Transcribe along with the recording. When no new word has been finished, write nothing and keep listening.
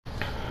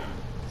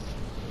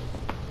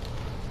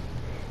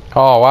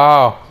Oh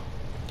wow.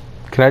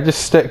 Can I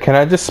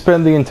just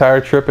spend the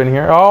entire trip in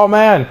here? Oh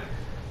man.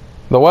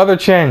 The weather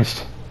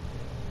changed.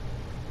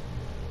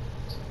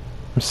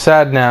 I'm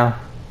sad now.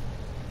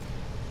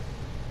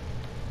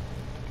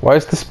 Why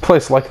is this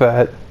place like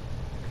that?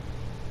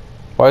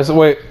 Why is it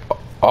wait?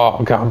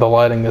 Oh god, the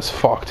lighting is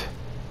fucked.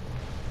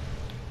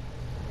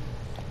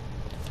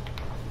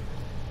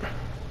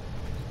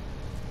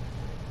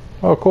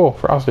 Oh cool,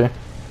 frosty.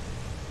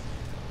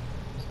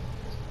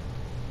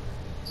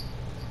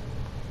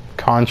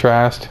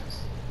 Contrast.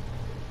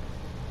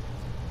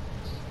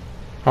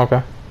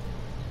 Okay.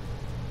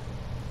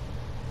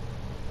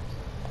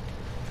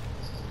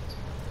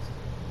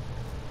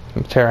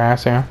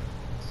 Terrace, yeah.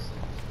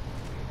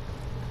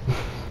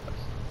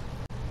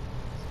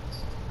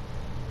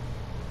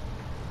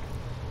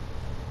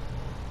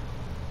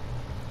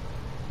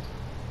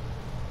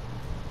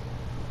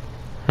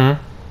 Hmm?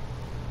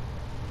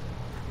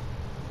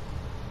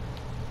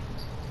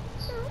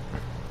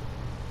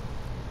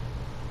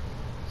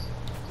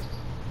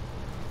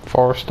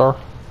 Forester.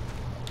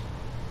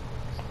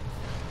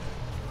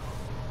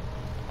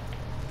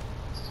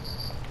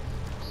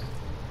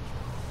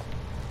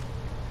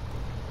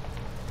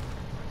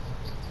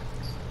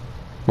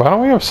 Why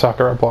don't we have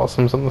sakura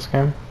blossoms in this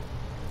game?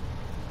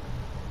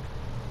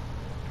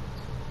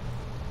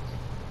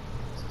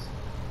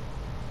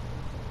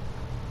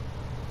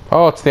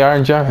 Oh, it's the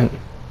Iron Giant.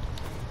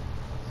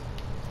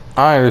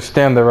 I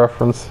understand the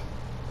reference.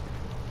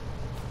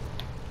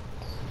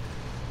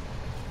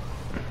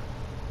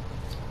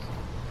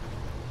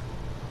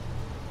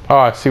 Oh,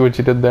 I see what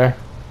you did there.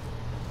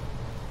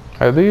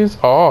 Are these?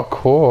 Oh,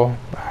 cool.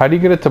 How do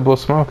you get it to blow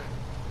smoke?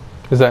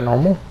 Is that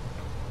normal?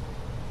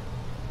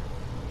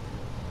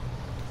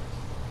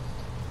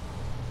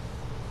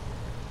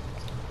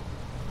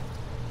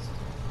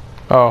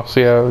 Oh, so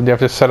yeah, you have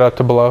to set it up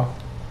to blow.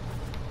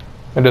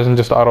 It doesn't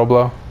just auto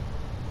blow.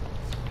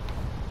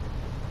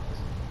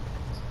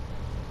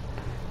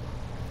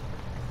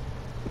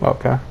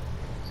 Okay.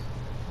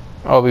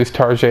 All these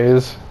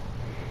targets.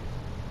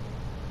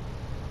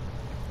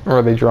 Or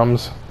are they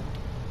drums?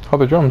 Oh,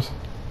 they're drums.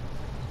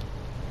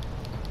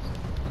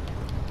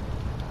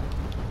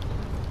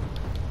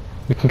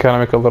 You can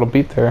kind of make a little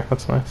beat there.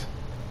 That's nice.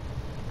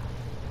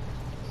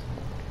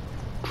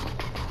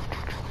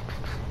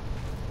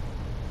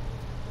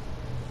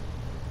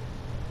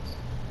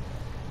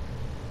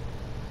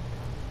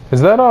 Is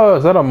that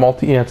a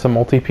multi? Yeah, it's a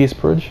multi-piece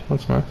bridge.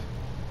 That's nice.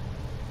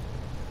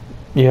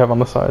 You have on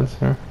the sides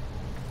here.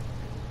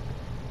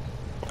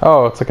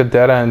 Oh, it's like a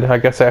dead end. I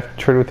guess I have to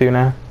trade with you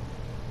now.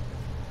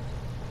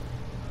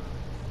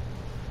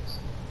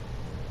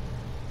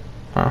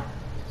 Huh.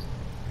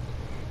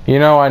 You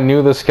know, I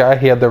knew this guy.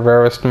 He had the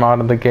rarest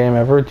mod in the game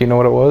ever. Do you know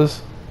what it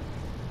was?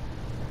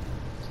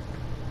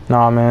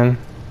 Nah, man.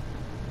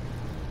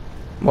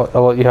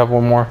 I'll let you have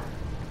one more.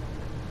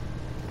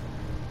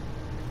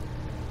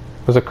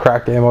 It was a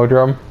cracked ammo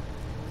drum.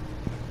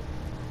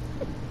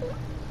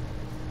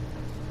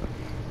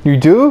 You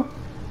do?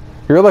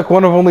 You're like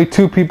one of only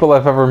 2 people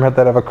I've ever met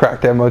that have a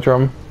cracked ammo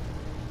drum.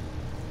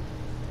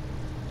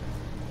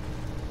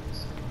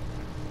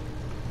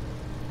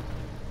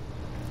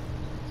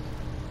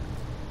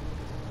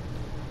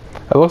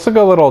 It looks like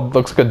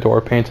a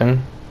door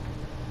painting.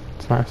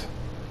 It's nice.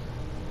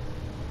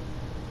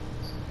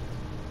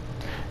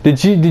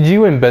 Did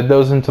you embed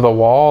those into the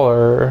wall,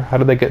 or how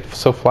did they get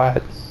so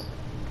flat?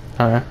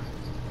 Alright.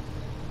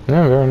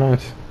 Yeah, very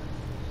nice.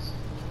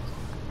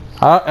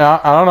 I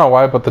don't know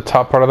why, but the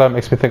top part of that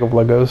makes me think of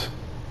Legos.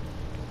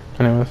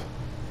 Anyways.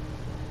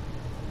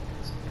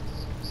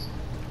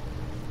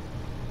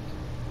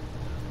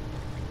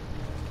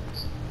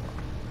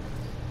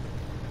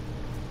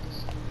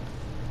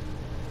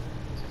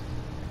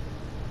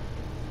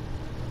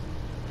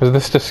 Is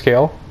this to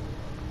scale?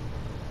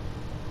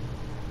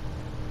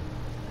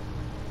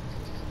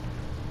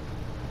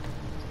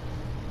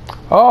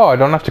 Oh, I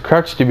don't have to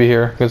crouch to be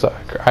here because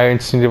I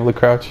instinctively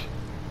crouch.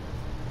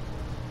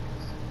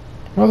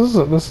 Oh,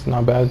 this is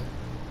not bad.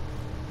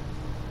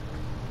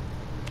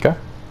 Okay.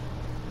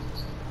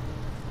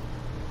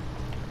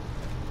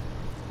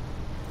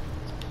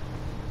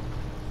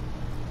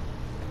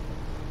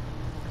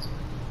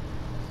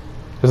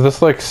 Is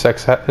this like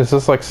sex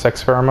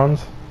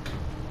pheromones?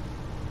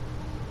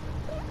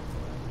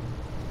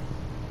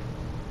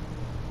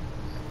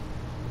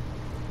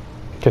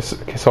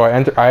 Okay, so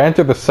I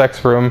enter the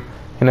sex room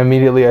and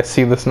immediately I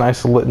see this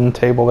nice lit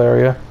table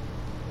area.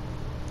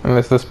 And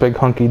there's this big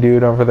hunky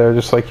dude over there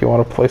just like, you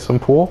want to play some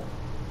pool?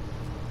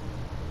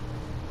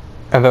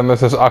 And then there's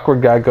this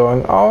awkward guy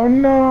going, oh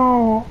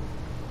no!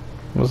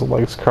 With his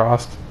legs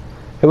crossed.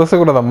 He looks like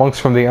one of the monks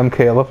from the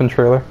MK11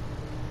 trailer.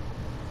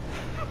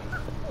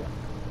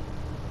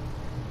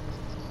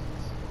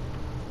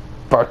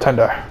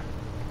 Bartender.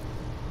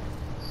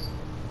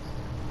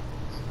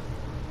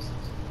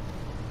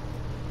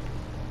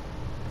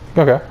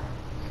 Okay.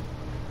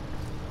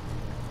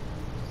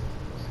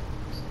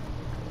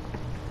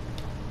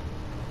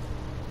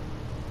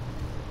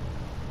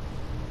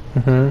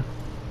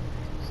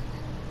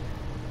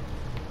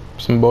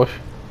 some bush.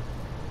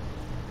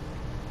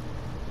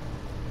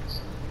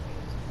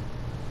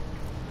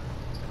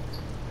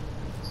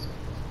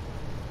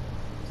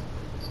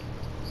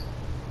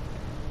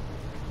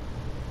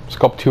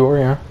 Sculpture,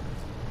 yeah.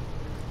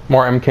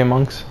 More MK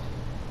monks.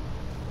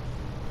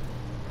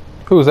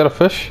 Ooh, is that a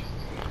fish?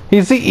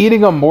 Is he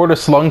eating a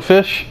mortis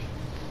lungfish?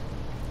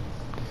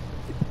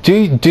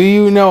 Do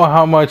you know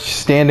how much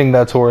standing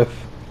that's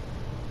worth?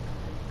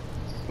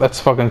 That's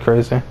fucking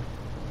crazy.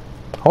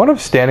 I wonder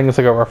if standing is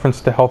like a reference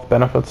to health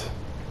benefits.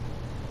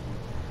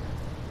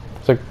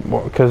 It's like,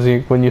 because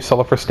when you sell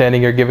it for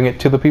standing, you're giving it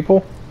to the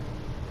people.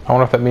 I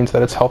wonder if that means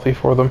that it's healthy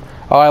for them.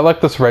 Oh, I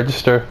like this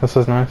register. This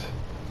is nice.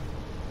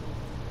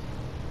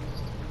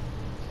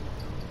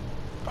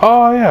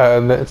 Oh yeah,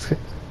 and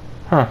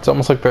it's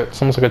almost like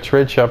a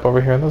trade shop over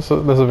here. This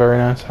is very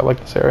nice. I like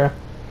this area.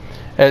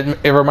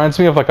 It reminds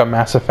me of like a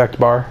Mass Effect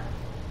bar.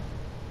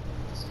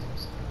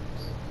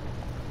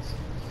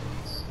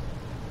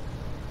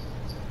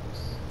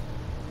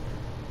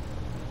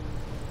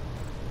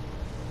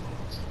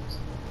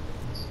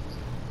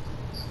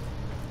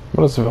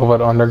 What is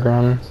Velvet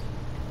Underground?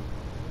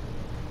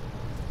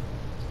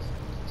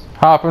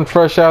 Hopping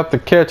fresh out the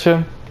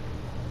kitchen.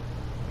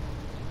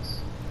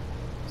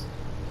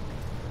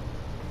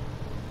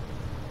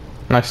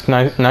 Nice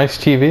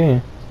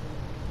TV.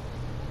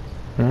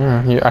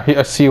 Yeah,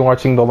 I see you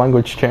watching the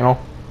language channel.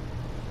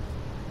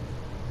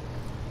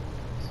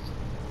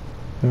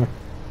 Yeah.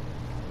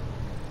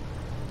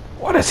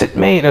 What does it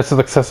mean? It's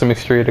like Sesame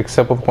Street,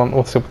 except with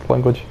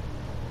language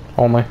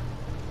only.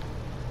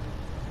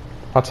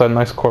 Lots of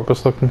nice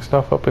corpus-looking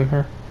stuff up in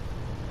here.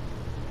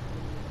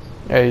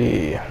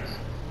 Hey,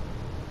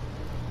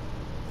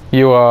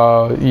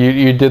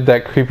 you did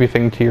that creepy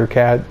thing to your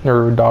cat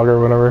or dog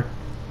or whatever.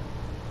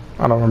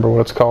 I don't remember what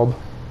it's called.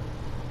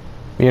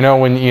 You know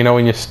when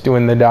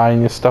they die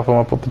and you stuff them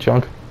up with the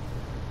junk.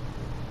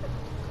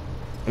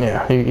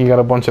 Yeah, you got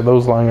a bunch of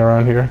those lying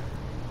around here.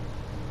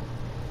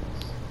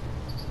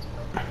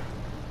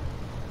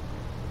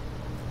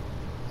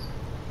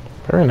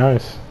 Very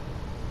nice.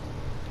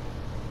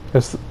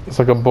 It's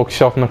like a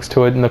bookshelf next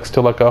to it, next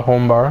to like a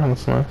home bar.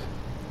 That's nice.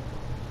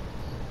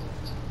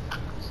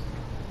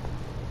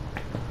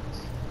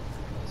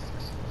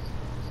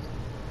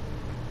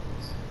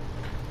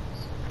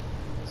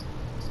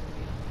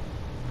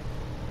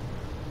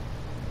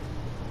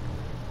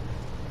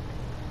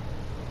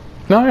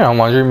 No, yeah,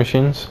 laundry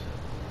machines.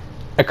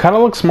 It kind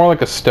of looks more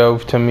like a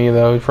stove to me,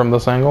 though, from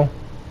this angle.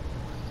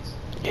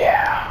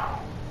 Yeah.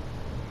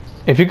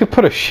 If you could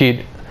put a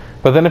sheet,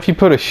 but then if you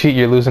put a sheet,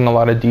 you're losing a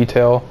lot of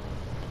detail.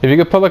 If you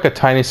could put like a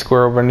tiny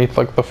square underneath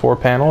like the 4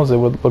 panels, it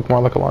would look more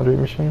like a laundry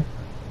machine.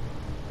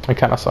 It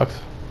kind of sucks.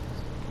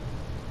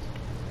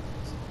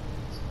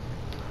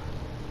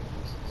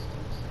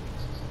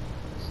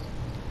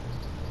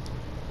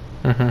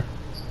 Mm-hmm.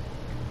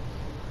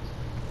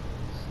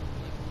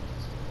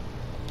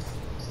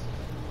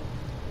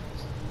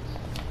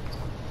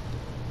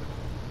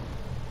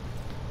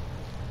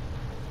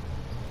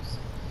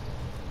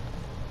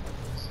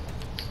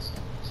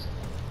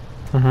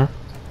 Mm-hmm.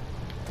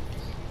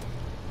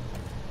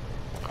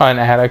 Oh, an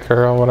attic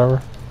or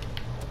whatever.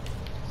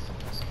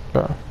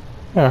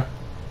 Yeah.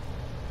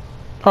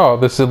 Oh,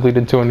 this is lead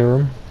into a new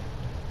room.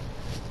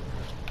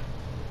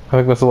 I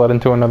think this will lead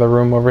into another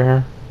room over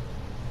here.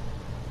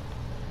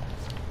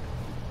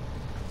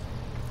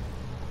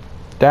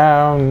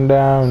 Down,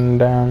 down,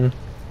 down.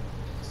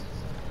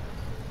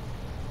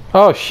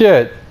 Oh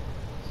shit.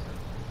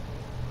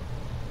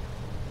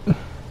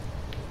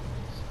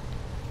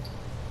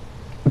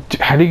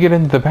 How do you get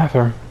into the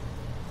bathroom?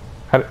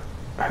 How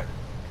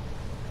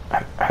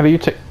do you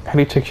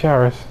take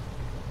showers?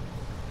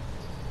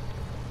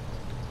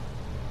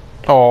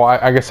 Oh,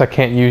 I guess I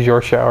can't use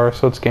your shower,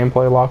 so it's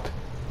gameplay locked.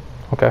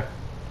 Okay.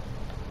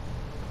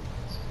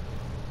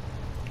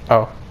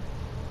 Oh.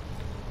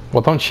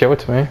 Well, don't show it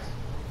to me.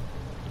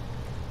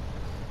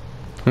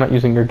 I'm not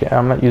using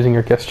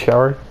your guest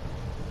shower.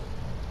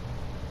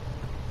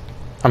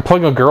 I'm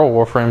playing a girl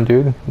Warframe,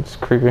 dude. It's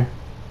creepy.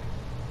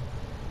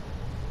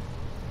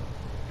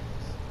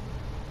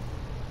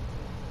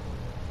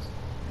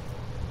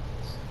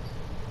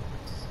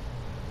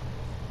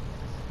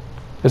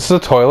 This is a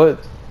toilet.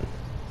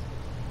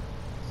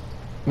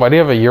 Why do you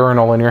have a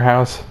urinal in your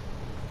house?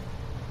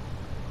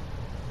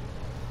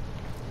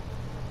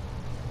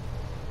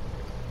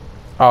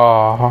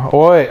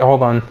 Oh, wait,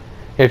 hold on.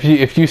 If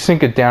you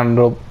sink it down,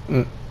 it'll.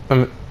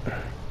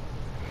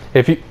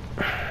 If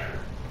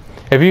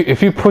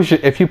you push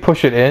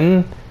it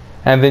in,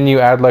 and then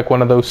you add like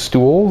one of those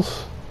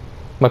stools,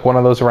 like one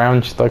of those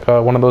round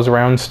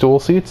stool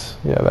seats.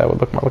 Yeah, that would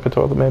look more like a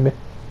toilet, maybe.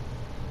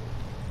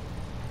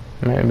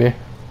 Maybe.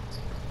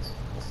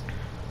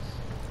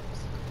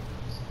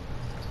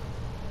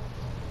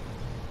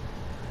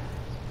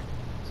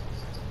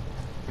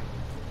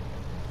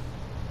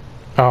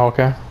 Oh,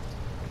 okay.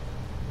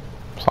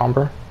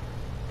 Somber.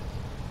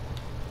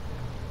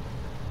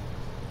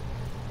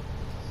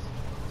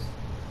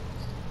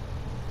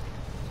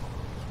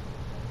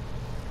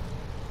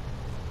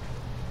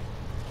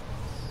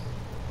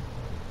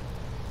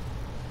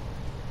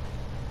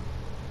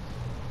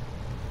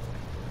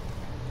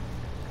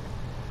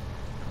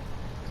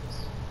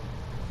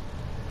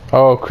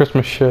 Oh,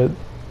 Christmas shit.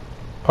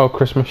 Oh,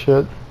 Christmas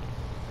shit.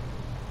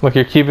 Look,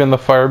 you're keeping the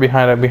fire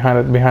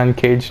behind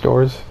cage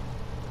doors.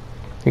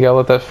 You gotta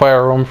let that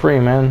fire roam free,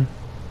 man.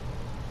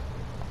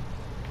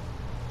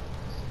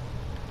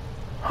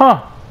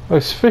 Huh.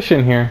 There's fish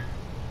in here.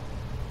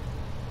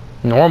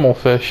 Normal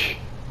fish.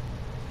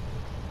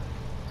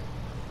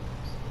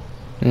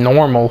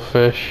 Normal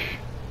fish.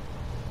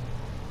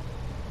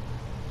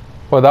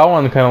 Well, that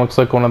one kind of looks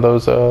like one of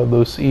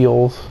those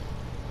eels.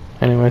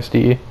 Anyways, to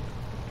eat.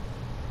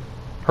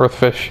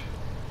 Earthfish.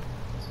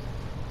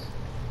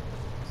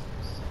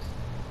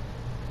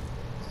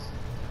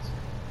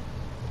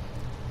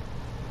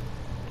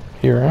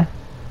 Here, eh?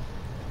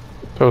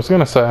 So I was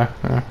gonna say,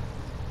 yeah.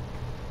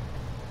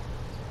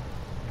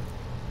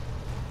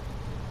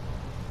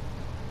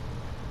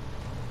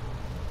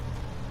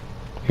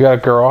 You got a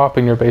girl up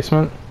in your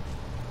basement?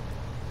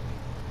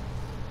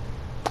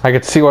 I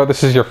could see why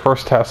this is your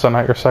first house and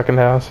not your second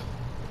house.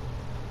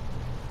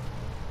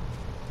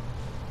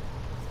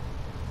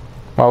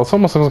 Wow, this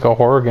almost looks like a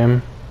horror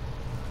game.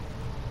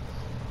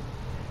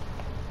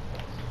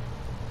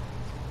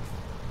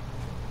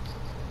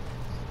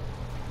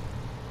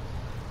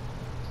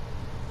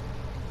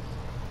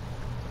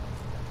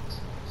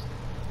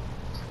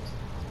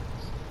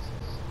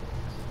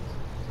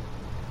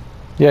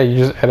 Yeah, you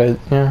just edit,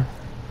 yeah.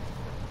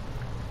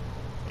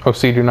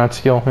 OC do not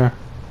steal, yeah.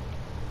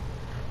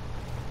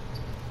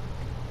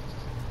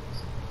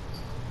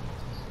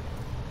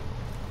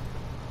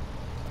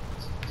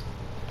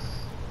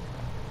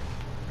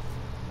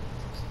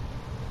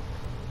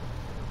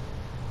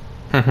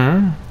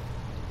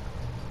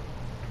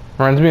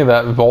 Reminds me of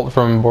that vault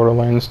from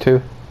Borderlands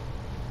 2.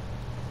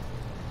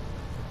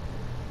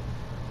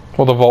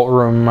 Well, the vault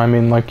room, I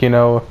mean, like, you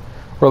know,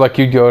 where like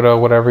you'd go to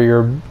whatever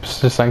your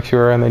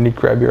sanctuary and then you'd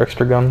grab your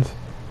extra guns.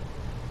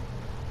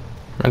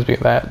 Reminds me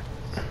of that.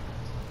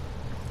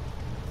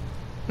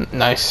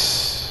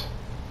 Nice.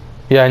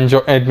 Yeah,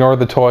 ignore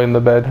the toy in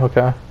the bed,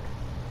 okay.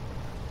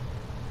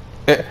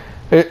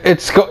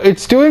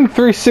 It's doing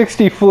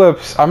 360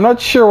 flips. I'm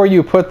not sure where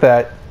you put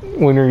that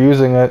when you're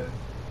using it.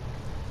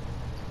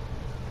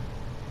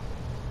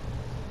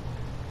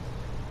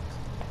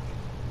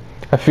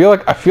 I feel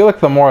like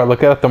the more I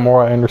look at it, the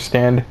more I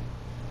understand.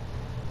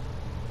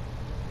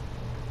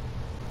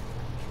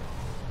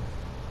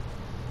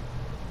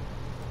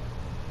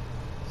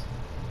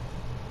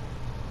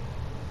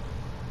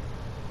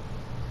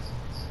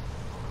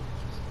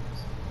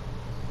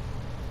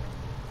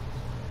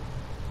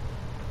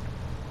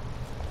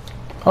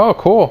 Oh,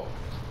 cool.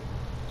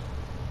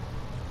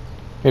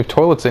 You have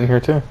toilets in here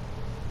too.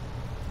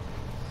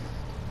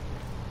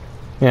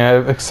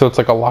 Yeah, so it's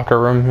like a locker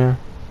room here.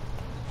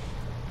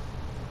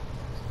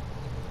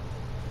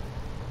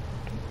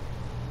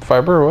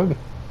 Fiber or what?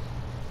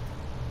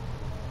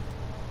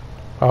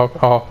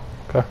 Oh,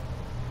 okay.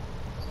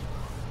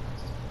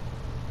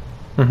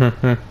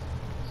 Mm-hmm.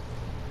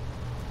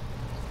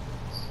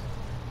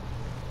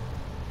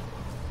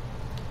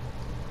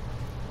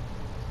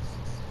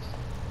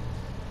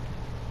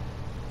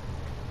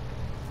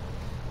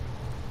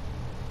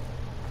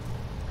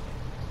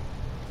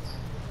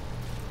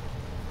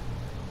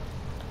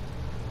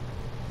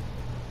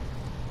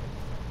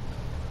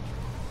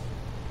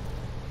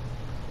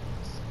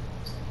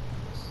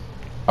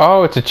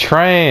 Oh, it's a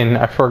train.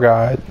 I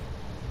forgot.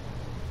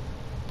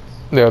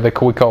 Yeah, we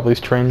call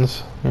these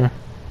trains. Yeah.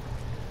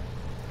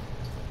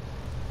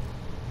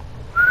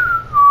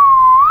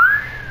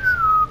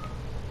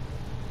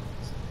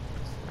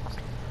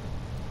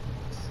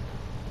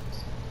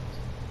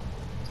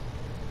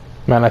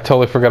 Man, I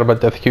totally forgot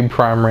about Death Cube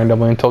Prime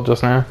randomly until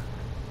just now.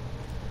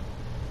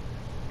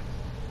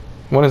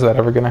 When is that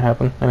ever gonna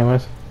happen?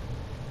 Anyways.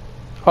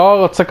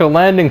 Oh, it's like a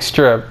landing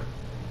strip.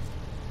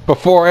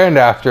 Before and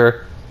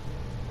after.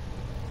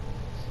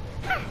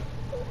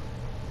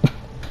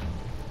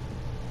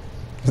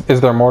 Is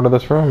there more to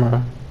this room?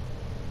 Or?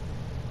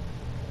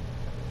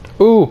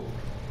 Ooh.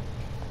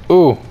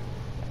 Ooh.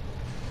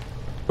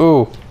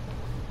 Ooh.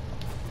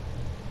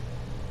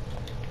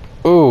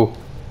 Ooh.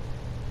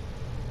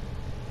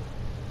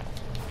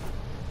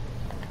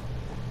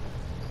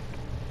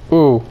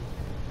 Ooh.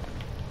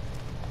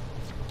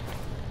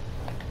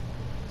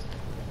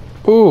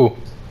 Ooh.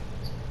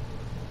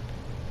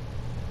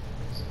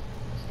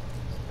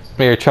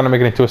 Yeah, you're trying to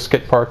make it into a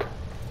skate park.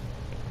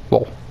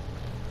 Lol.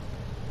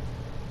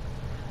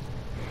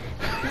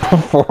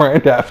 Before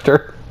and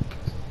after.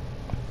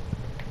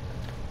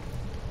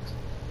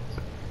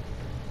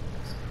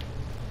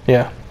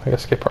 Yeah, I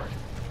guess skate park.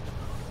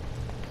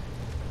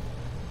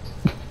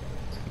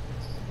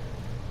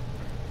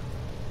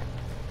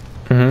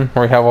 Where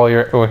we have all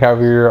your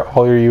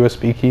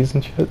USB keys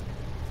and shit.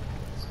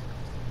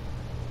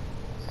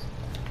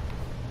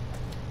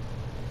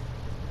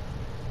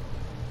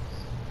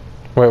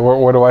 Wait,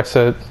 where do I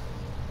sit?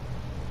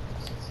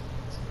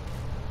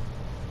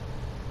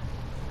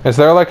 Is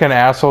there like an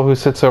asshole who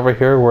sits over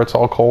here where it's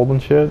all cold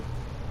and shit?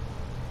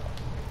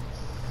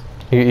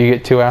 You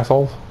get two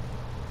assholes?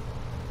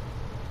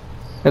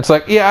 It's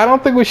like, yeah, I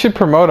don't think we should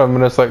promote him.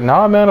 And it's like,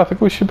 nah, man, I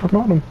think we should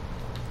promote him.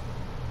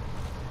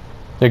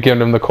 You're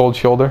giving him the cold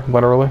shoulder,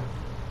 literally.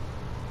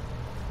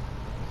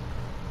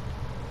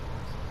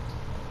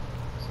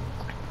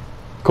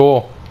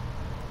 Cool.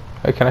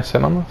 Hey, can I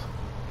sit on this?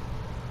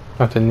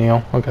 I have to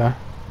kneel. Okay.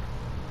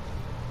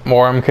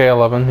 More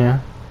MK11, yeah.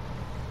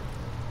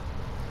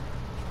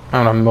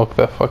 I'm gonna milk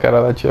the fuck out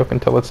of that joke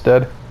until it's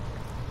dead.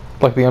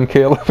 Like the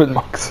MK11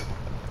 monks.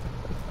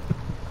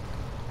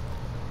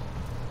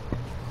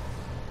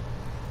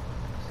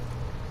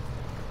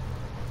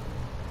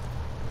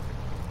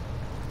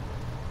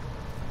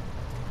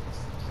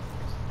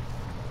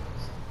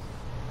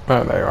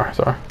 Oh, there you are,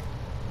 sorry.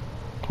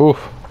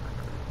 Oof.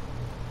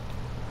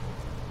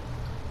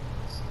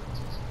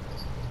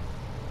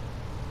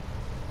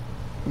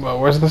 Well,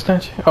 where's the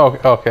statue? Oh,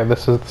 okay,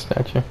 this is the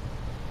statue.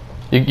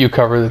 You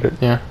covered it,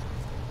 yeah.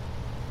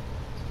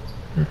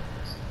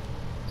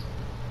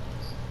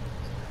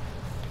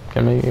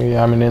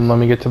 Yeah, I mean, let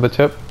me get to the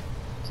tip.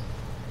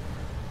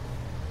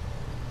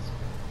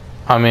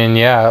 I mean,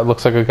 yeah, it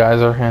looks like a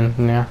geyser and,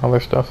 yeah, other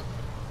stuff.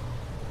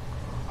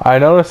 I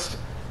noticed,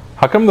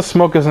 how come the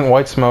smoke isn't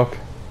white smoke?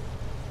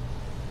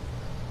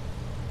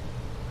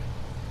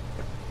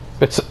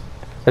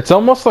 It's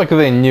almost like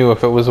they knew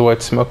if it was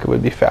white smoke it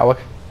would be phallic.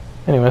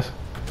 Anyways.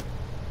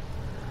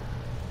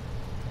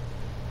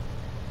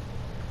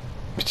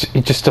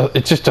 It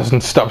just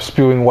doesn't stop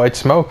spewing white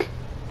smoke.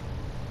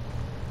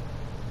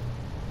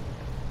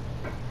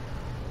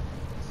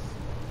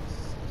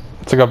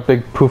 It's like a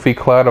big poofy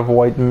cloud of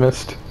white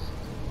mist.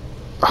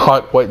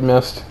 Hot white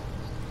mist.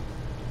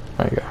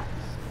 There you go.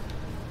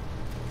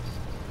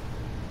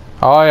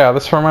 Oh yeah,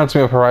 this reminds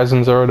me of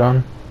Horizon Zero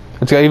Dawn.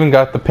 It's even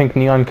got the pink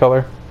neon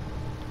color.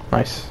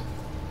 Nice.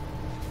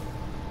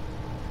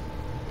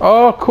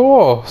 Oh,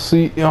 cool.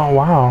 See, oh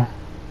wow.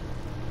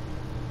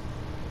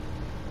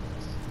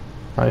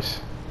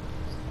 Nice.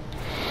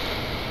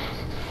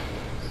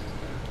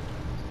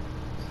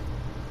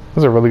 This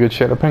is a really good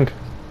shade of pink.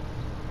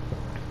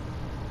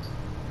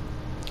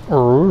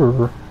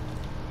 Ooh.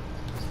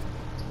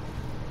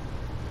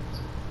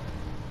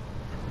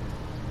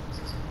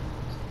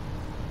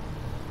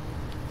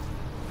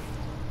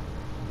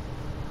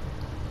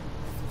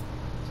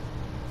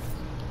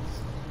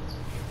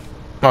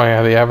 Oh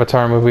yeah, the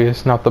Avatar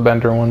movies, not the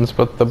Bender ones,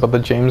 but the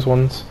James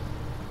ones.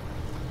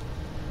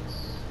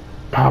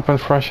 Hopping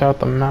fresh out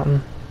the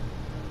mountain.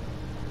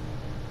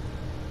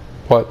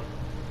 What?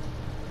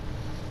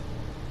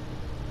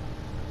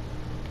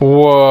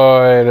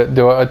 What?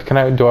 Do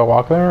I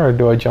walk there or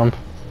do I jump?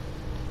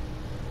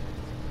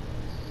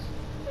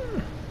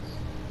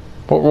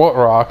 What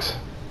rocks?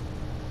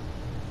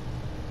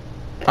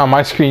 On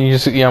my screen you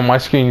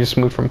just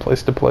move from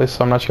place to place,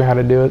 so I'm not sure how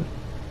to do it.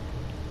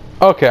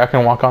 Okay, I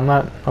can walk on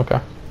that.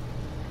 Okay.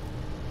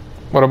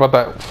 What about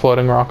that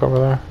floating rock over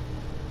there?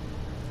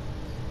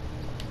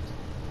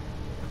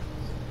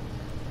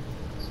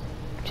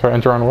 Sorry,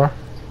 enter on where?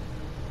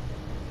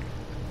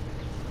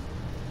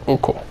 Oh,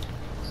 cool.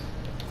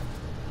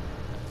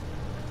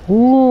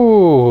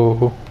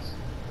 Ooh.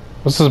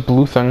 What's this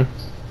blue thing?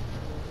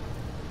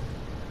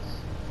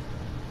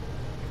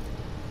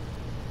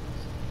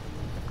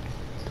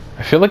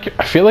 I feel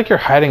like you're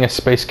hiding a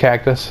space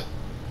cactus.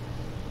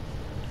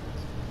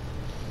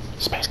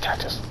 Space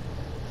cactus.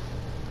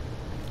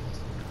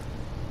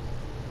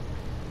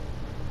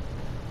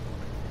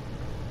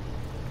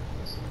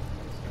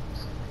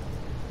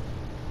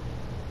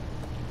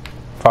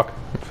 Fuck,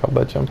 I failed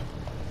that jump.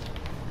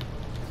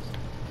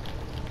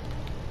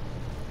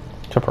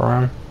 Jump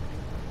around.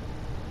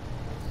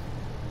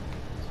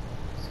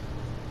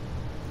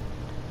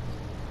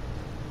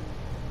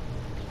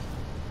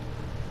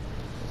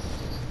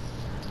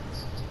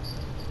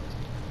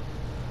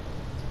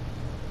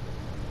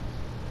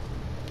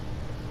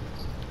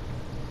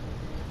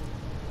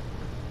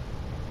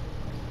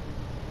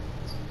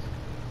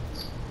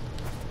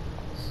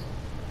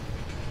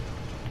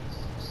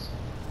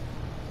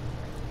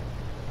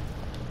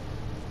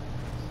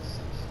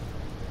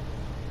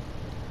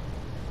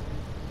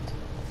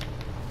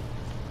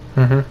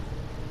 Mm-hmm.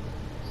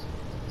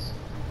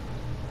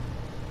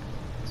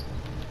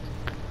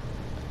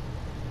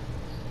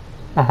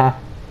 Uh-huh.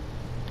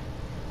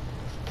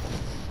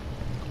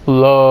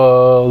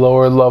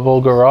 Lower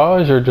level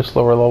garage or just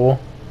lower level?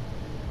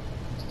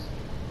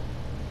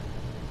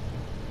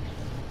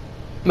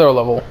 Lower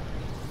level.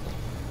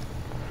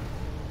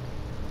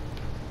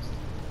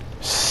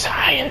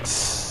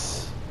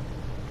 Science.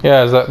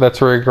 Yeah, that's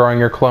where you're growing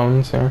your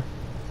clones, yeah.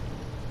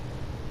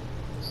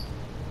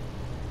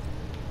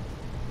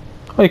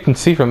 Oh, you can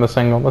see from this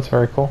angle. That's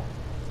very cool.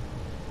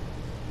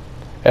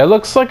 It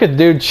looks like a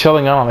dude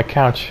chilling out on a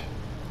couch.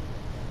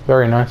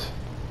 Very nice.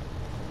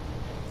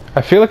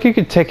 I feel like you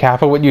could take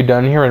half of what you've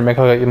done here and make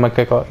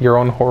like your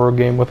own horror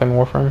game within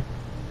Warframe.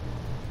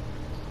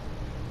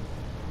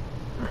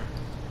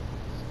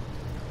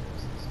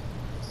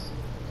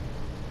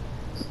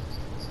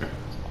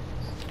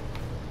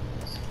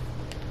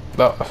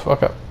 Oh,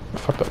 fuck up.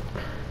 Fucked up.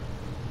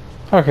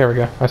 Okay, here we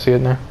go. I see it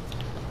now.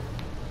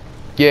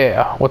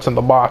 Yeah, what's in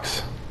the box?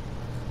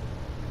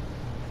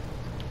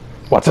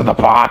 What's in the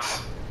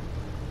box?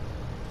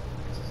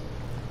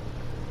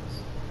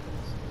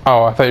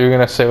 Oh, I thought you were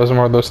gonna say it was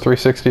more of those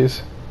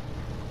 360s.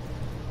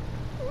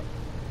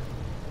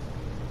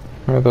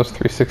 More of those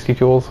 360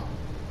 tools.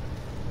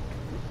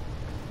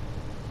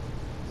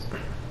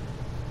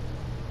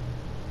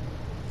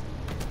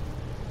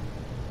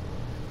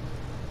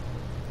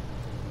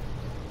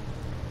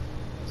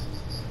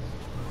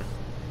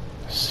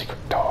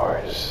 Secret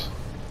doors.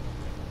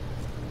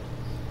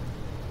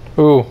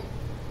 Ooh.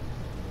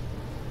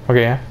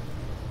 Okay, yeah.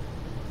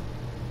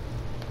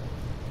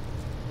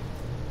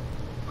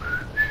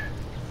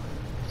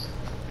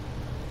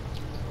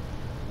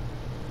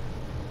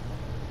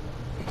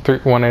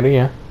 180,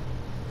 yeah.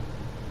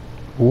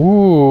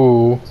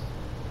 Ooh.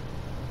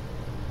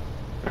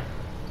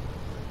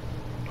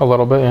 A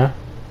little bit, yeah.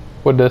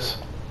 What this?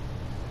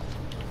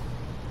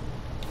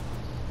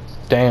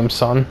 Damn,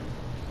 son.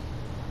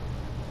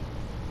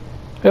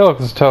 Hey, look,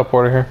 there's a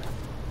teleporter here.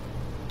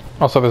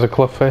 Also, there's a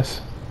cliff face.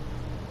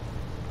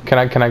 Can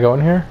I go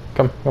in here?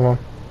 Come on.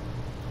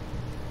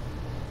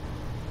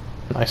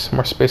 Nice,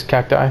 more space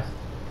cacti.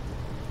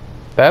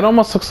 That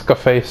almost looks like a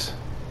face.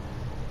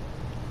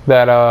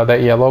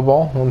 That yellow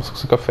ball almost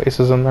looks like a face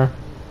is in there.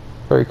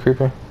 Very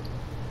creepy.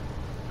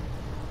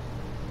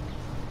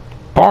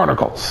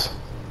 Barnacles.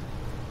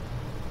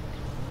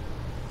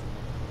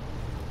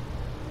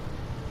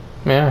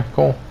 Yeah,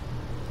 cool.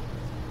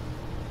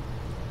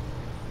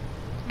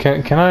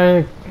 Can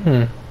I?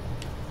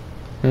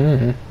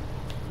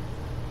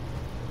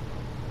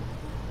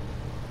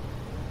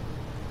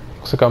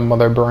 Looks like a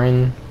mother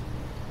brain.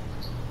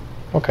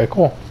 Okay,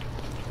 cool.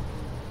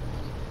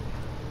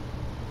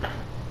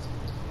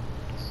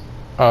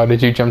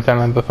 Did you jump down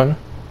on the thing?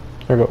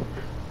 There we go.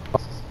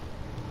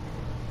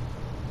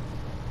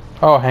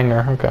 Oh,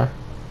 hanger. Okay.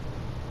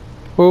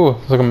 Ooh,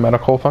 it's like a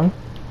medical thing.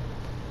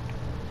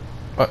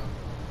 What?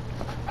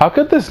 How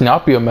could this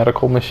not be a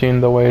medical machine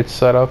the way it's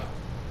set up?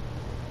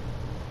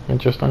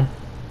 Interesting.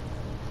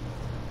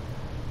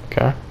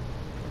 Okay.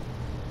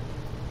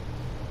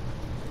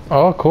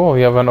 Oh, cool.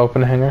 You have an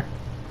open hanger.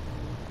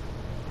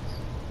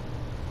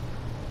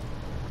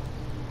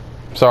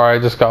 Sorry, I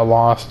just got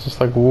lost.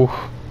 Just like, woof.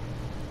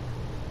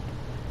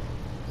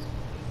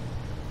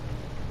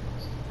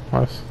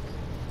 Nice.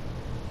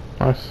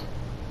 Nice.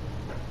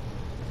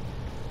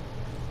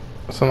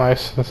 That's a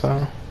nice. That's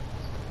a.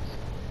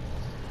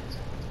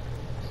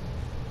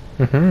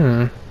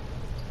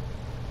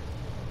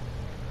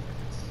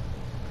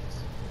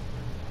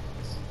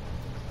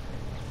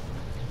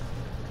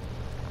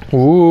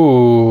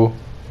 Ooh.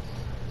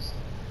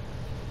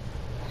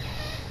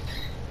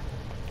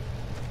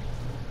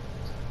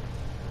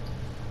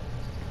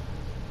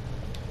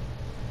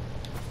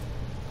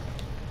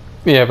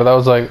 Yeah, but that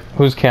was like,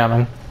 who's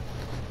counting?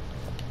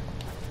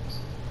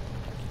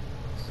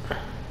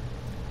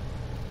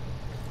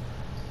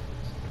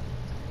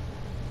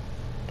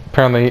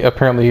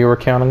 Apparently you were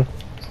counting.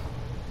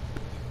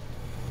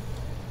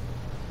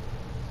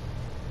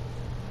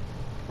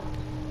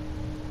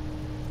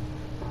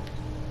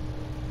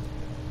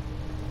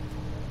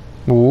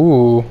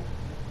 Ooh.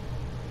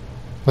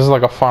 This is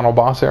like a final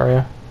boss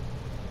area.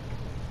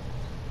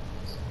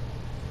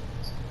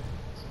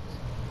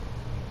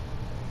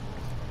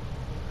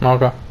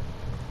 Okay.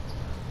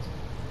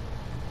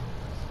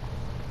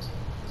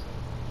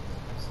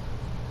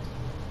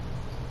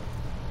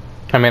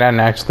 I mean, I didn't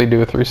actually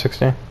do a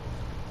 360.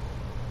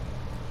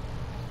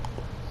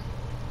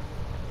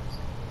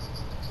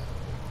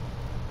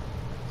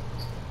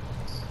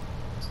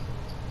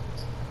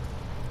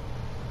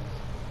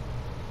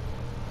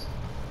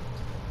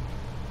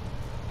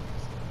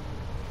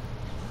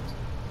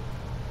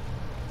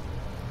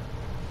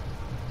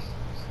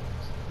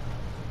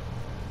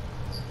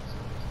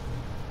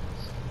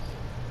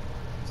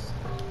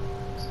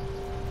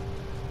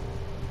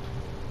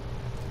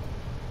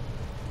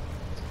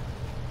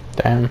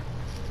 Damn.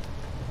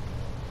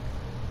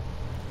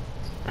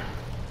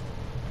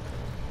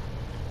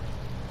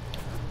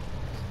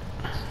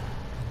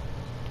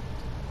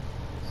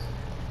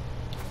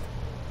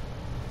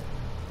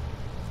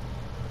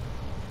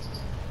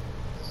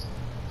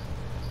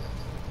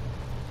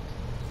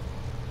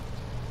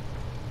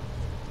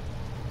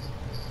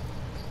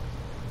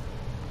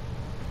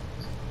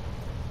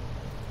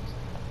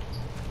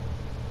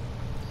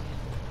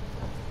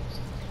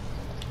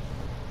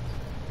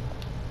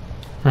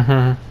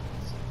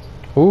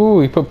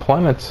 Ooh, you put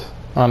planets.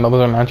 Oh no,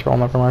 those are natural,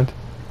 never mind.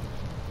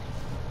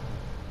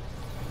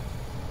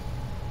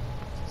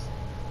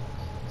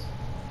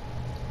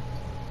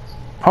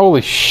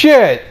 Holy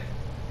shit!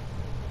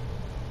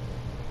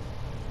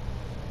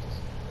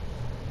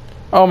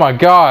 Oh my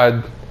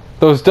god.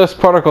 Those dust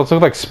particles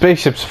look like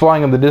spaceships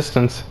flying in the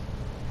distance.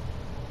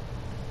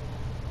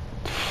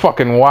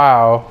 Fucking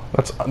wow.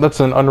 That's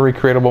an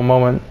unrecreatable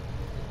moment.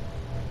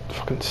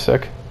 Fucking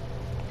sick.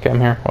 Okay, I'm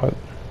here. What?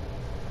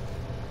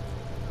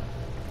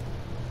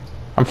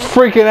 I'm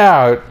freaking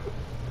out.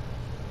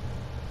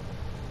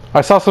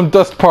 I saw some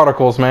dust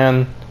particles,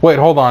 man. Wait,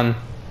 hold on.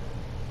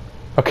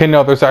 Okay,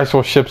 no, there's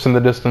actual ships in the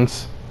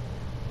distance.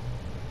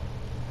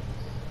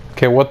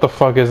 Okay, what the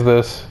fuck is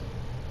this?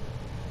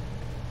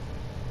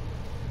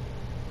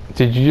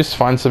 Did you just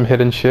find some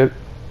hidden shit?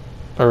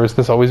 Or has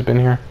this always been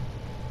here?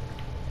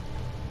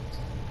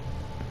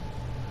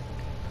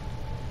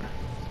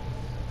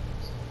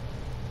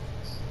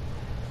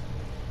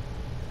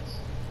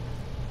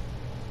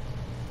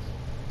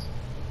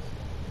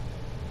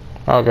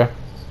 Okay.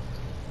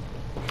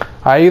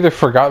 I either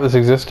forgot this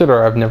existed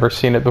or I've never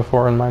seen it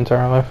before in my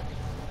entire life.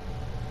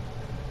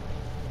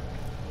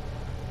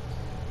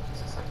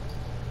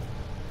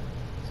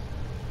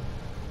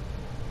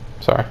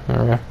 Sorry, there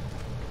we go.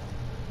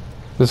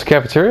 Is this a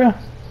cafeteria?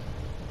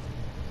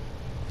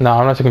 No,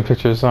 I'm not taking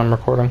pictures, I'm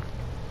recording.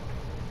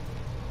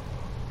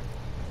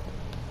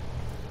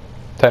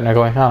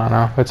 Technically, I don't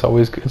know. It's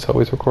always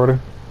recording.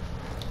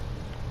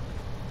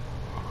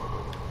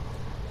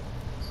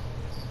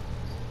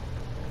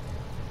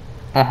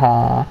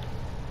 Uh-huh.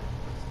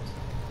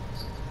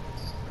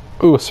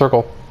 Ooh, a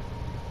circle.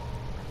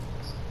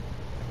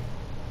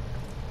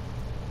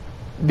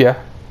 Yeah.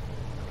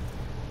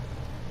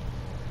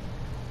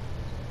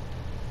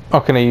 Oh,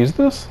 can I use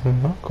this?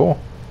 Oh, cool.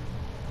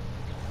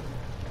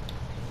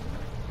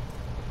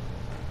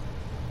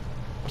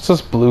 What's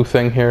this blue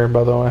thing here,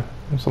 by the way?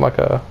 It's like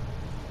a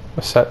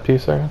set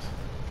piece, I guess.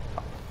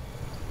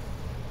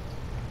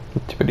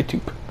 Tippity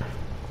toop.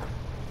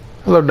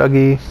 Hello,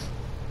 Dougie.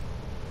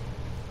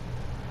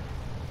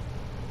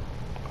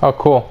 Oh,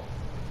 cool.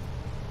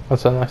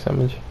 That's a nice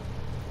image.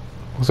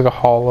 Looks like a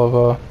hall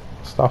of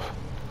stuff.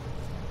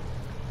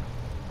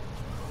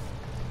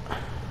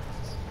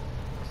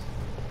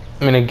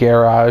 I'm in a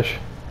garage.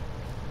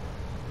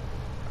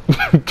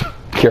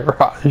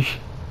 Garage.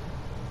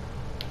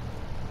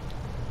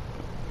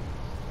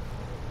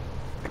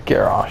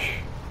 Garage.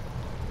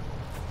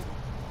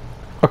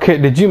 Okay,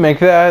 did you make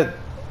that?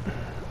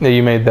 Yeah,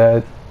 you made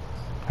that.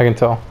 I can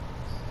tell.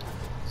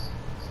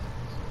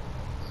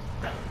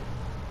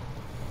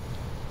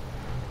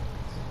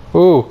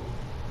 Ooh.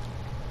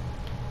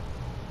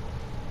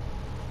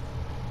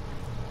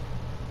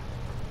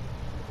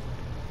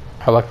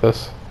 I like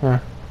this. Yeah.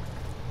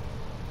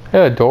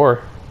 Yeah, a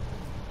door.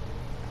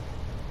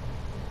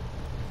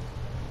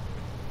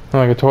 I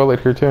like a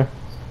toilet here too.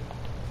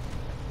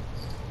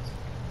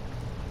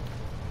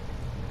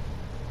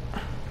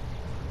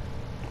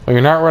 Well,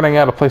 you're not running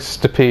out of places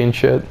to pee and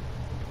shit.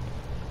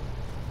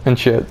 And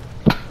shit.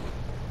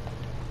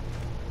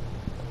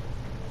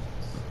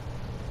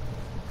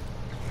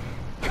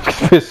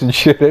 Piss and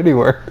shit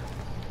anywhere.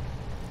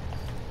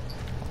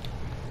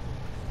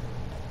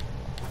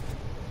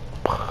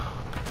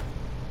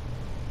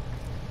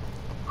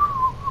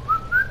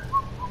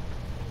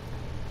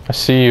 I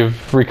see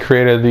you've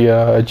recreated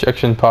the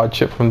ejection pod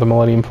chip from the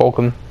Millennium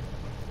Falcon.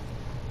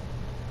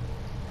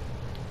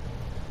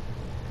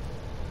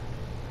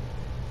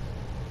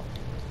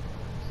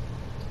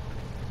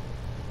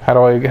 How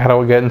do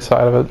I get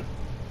inside of it?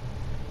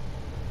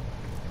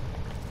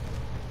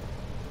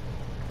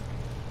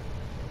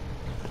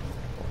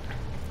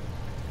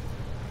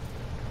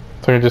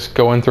 So I can just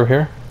go in through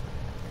here.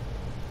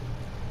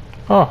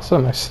 Oh,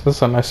 this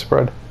is a nice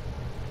spread.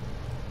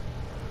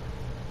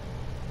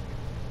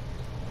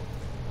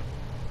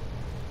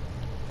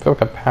 I feel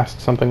like I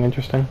passed something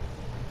interesting.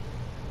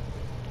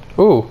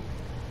 Ooh.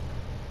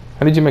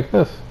 How did you make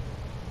this?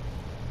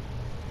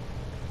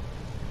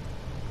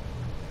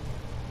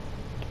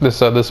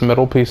 This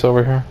middle piece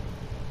over here.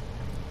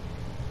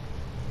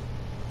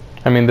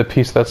 I mean the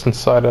piece that's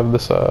inside of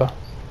this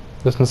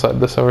inside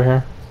this over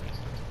here.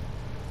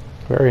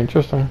 Very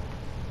interesting.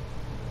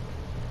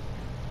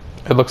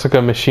 It looks like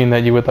a machine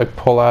that you would like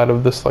pull out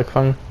of this like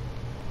thing.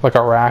 Like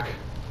a rack.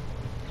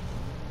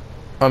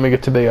 Let me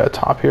get to the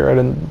top here, I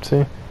didn't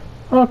see.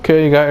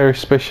 Okay, you got your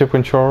spaceship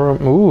control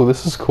room. Ooh,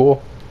 this is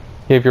cool.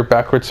 You have your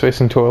backwards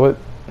facing toilet.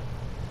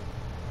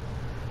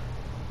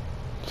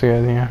 So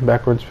yeah,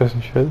 backwards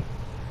facing shit.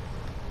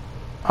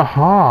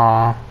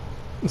 Aha!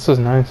 This is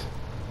nice.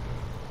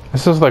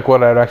 This is like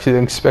what I'd actually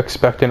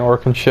expect an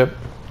Orkan ship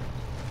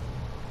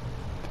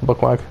to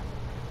look like.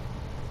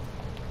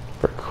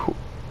 Very cool.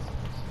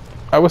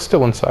 I was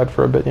still inside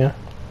for a bit, yeah.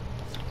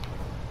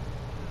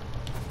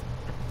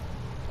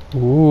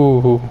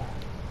 Ooh.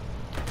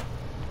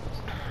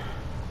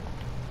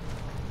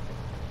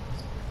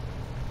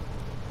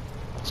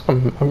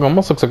 It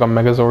almost looks like a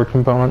Megazord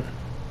component.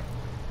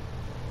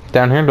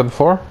 Down here to the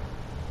floor.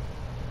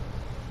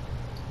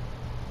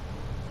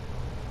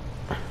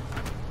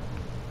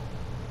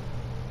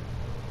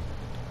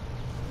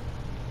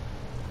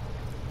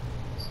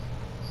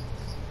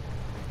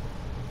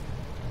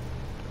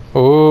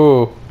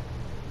 Ooh.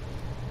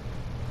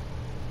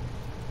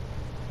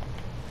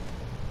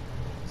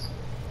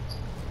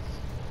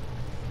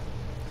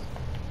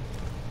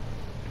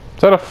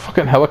 Is that a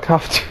fucking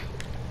helicopter?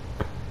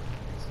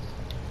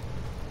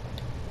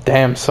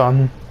 Damn,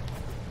 son.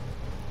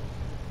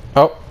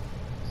 Oh.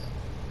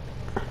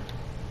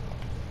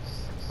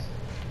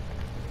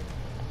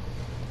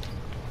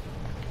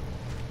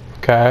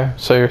 Okay,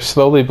 so you're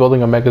slowly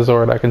building a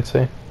Megazord, I can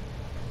see.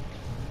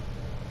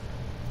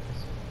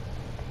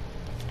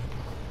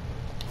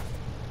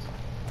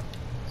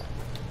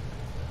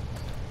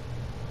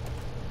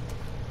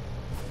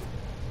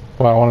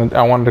 Well,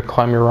 I wanted to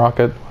climb your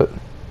rocket, but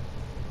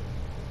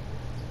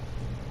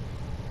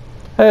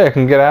hey, I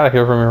can get out of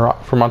here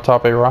from on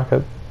top of your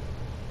rocket.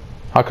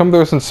 How come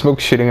there isn't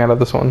smoke shooting out of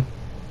this one?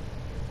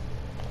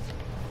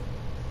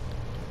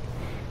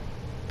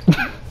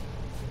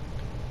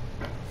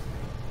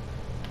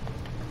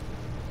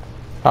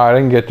 Oh, I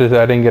didn't get this.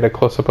 I didn't get a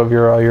close up of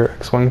your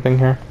X-wing thing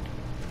here.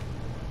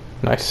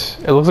 Nice.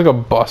 It looks like a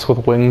bus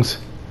with wings.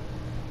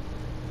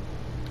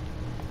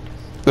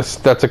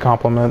 That's a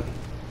compliment.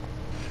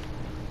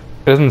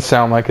 It doesn't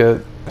sound like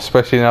it,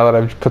 especially now that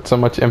I've put so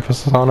much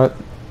emphasis on it.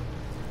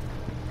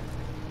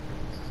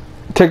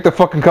 Take the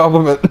fucking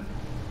compliment.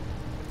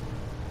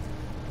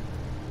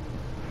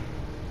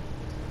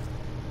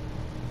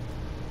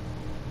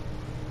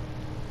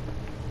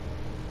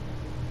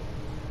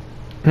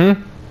 Hmm?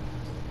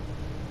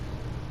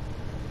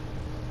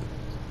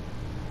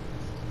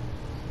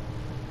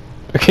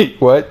 Okay,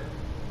 what?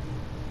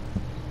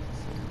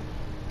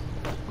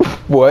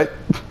 What?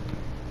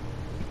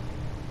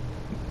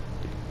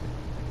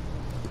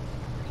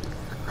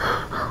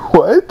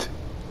 What?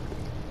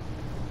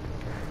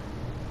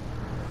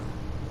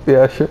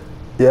 Yeah, sure.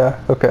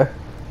 Yeah, okay.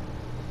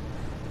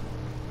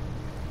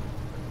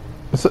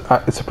 It's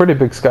a pretty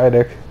big sky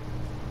deck.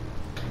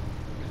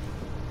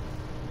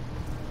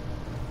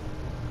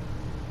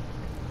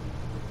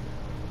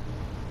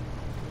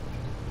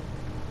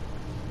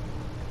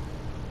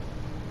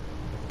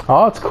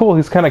 Oh, it's cool.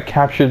 He's kind of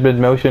captured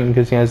mid-motion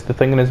because he has the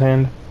thing in his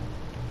hand.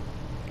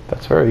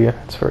 That's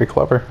very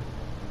clever.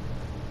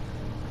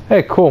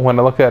 Hey, cool. When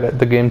I look at it,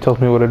 the game tells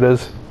me what it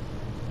is.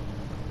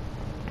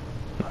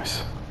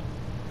 Nice.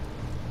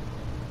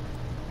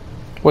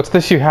 What's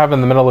this you have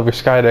in the middle of your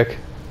sky deck?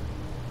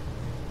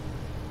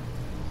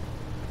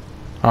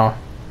 Oh,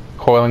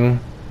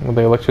 coiling with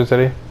the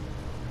electricity.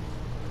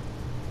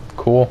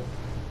 Cool.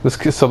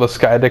 So the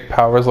sky deck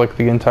powers like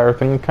the entire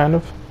thing, kind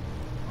of,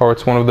 or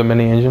it's one of the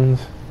mini engines.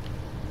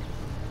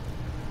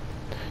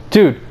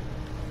 Dude,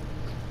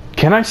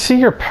 can I see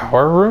your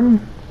power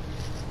room?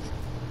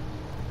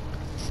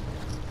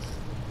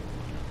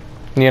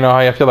 You know how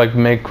you have to like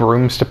make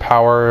rooms to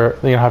power,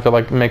 you know, have to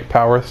like make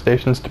power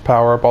stations to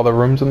power up all the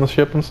rooms in the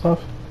ship and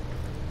stuff?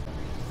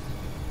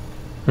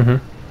 Mm-hmm.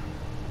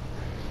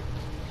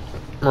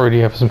 Or do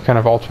you have some kind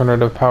of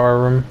alternative power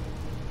room?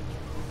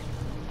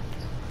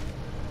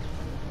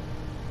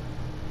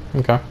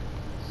 Okay.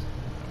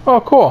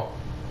 Oh, cool.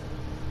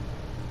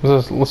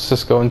 Let's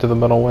just go into the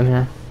middle one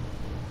here.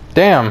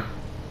 Damn!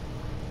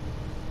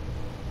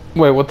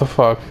 Wait, what the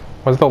fuck?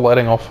 Why is the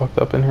lighting all fucked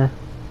up in here?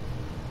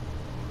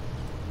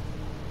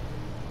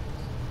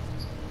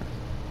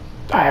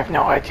 I have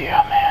no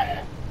idea,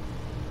 man.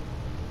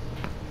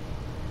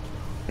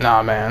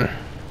 Nah, man.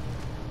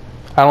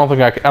 I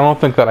don't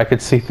think that I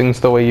could see things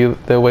the way you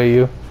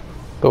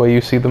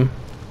see them.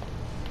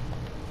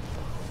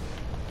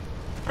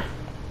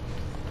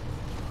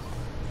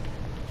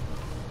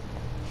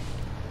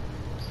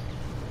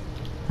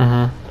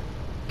 Mm-hmm.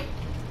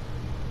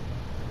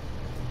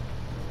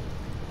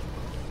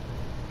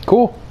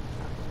 Cool.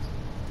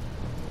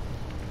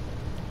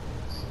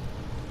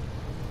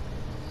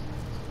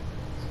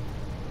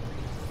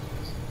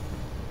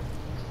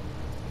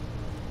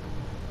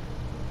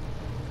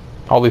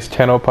 All these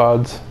Tenno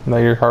pods that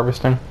you're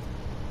harvesting.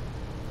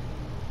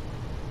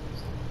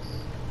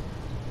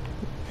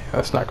 Yeah,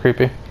 that's not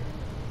creepy.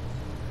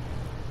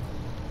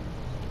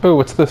 Oh,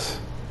 what's this?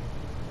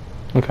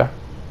 Okay.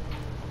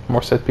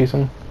 More set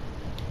piecing.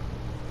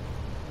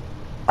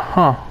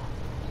 Huh.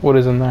 What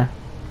is in there?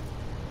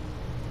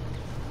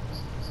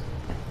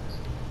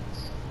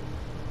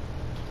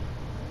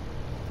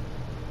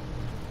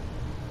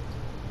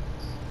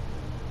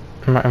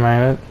 Am I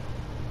in it?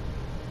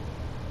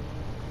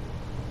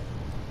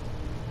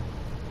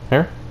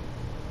 Here?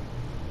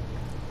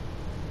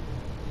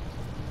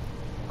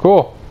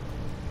 Cool.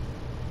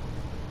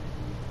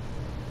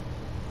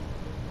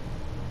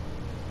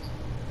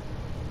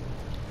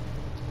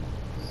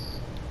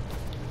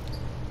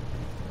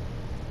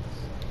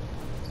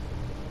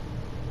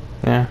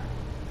 Yeah.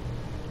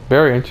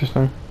 Very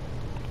interesting.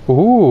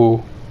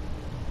 Ooh.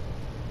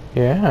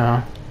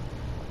 Yeah.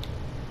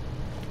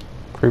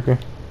 Creepy.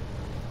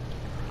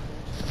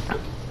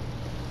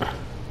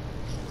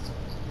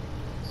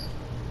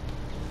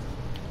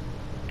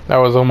 That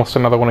was almost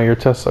another one of your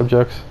test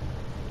subjects.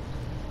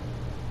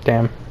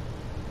 Damn.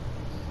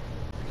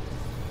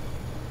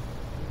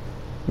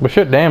 But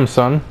shit, damn,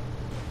 son.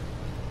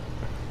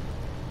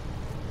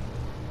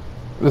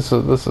 This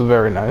is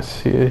very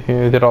nice. You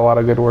did a lot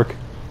of good work.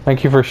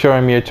 Thank you for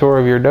showing me a tour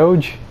of your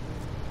Dojo.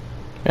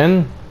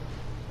 And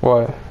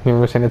what? You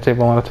ever seen a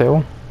table on a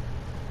table?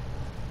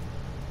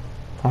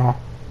 Oh.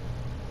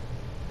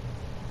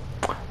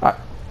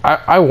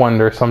 I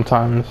wonder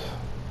sometimes.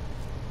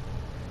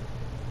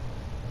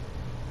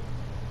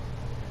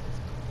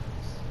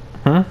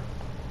 Hmm?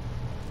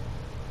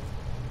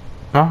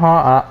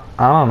 I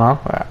don't know.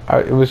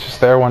 It was just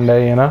there one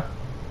day, you know?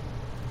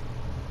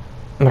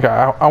 Like,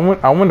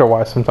 I wonder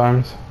why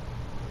sometimes.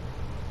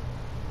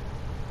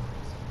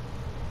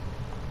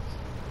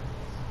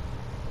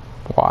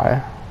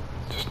 Why?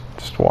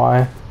 Just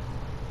why?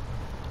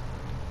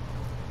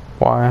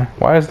 Why?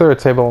 Why is there a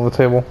table on the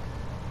table?